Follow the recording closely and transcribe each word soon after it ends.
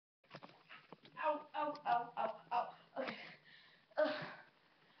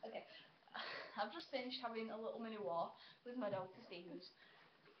finished having a little mini war with my dog to see who's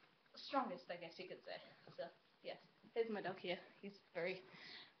strongest, I guess you could say. So, yes, here's my dog here. He's very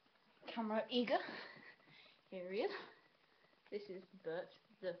camera eager. Here he is. This is Bert,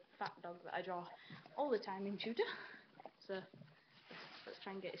 the fat dog that I draw all the time in tutor. So, let's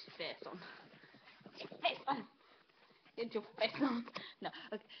try and get his face on. Face on! Get your face on! No,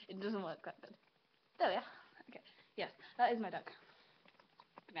 okay, it doesn't work that good. There we are. Okay, yes, that is my dog.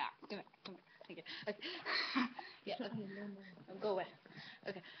 Come here, come here, come here. Okay, okay. Yeah, okay. Go away.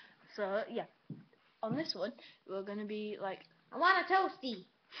 Okay, so, yeah. On this one, we're gonna be like... I want a toasty!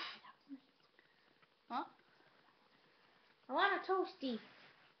 What? I want a toasty!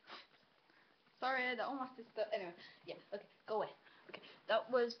 Sorry, that one my sister. Anyway, yeah, okay, go away. Okay, that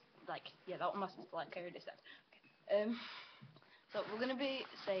was like, yeah, that one my sister, like I already said. Okay, so we're gonna be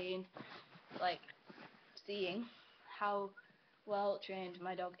saying, like, seeing how well trained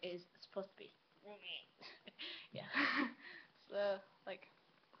my dog is supposed to be. Yeah. So, like,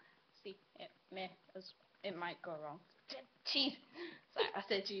 see, it might go wrong. Cheese. Sorry, I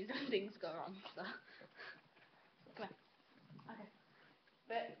said cheese and things go wrong. So, come on. Okay,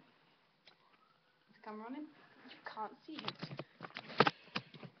 but. Camera on him. You can't see him.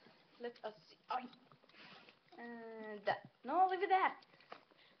 Let us see. Oh. That. No, leave it there.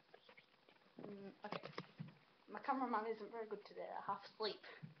 Okay. My cameraman isn't very good today. I half asleep.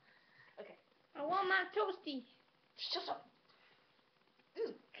 Okay. I want my toasty! Shut up.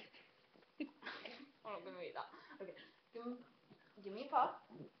 Ooh. I'm not gonna eat that. Okay. Give me a paw.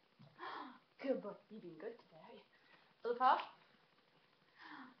 Good boy. You've been good today, have you? Other paw.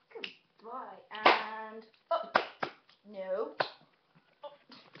 Good boy. And up. No.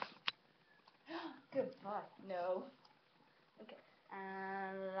 Good boy. No. Okay.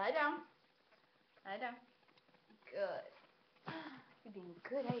 And lie down. Lie down. Good. You're being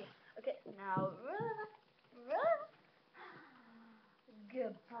good, are you? Okay. Now run. Run.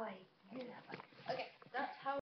 Good boy. Good boy.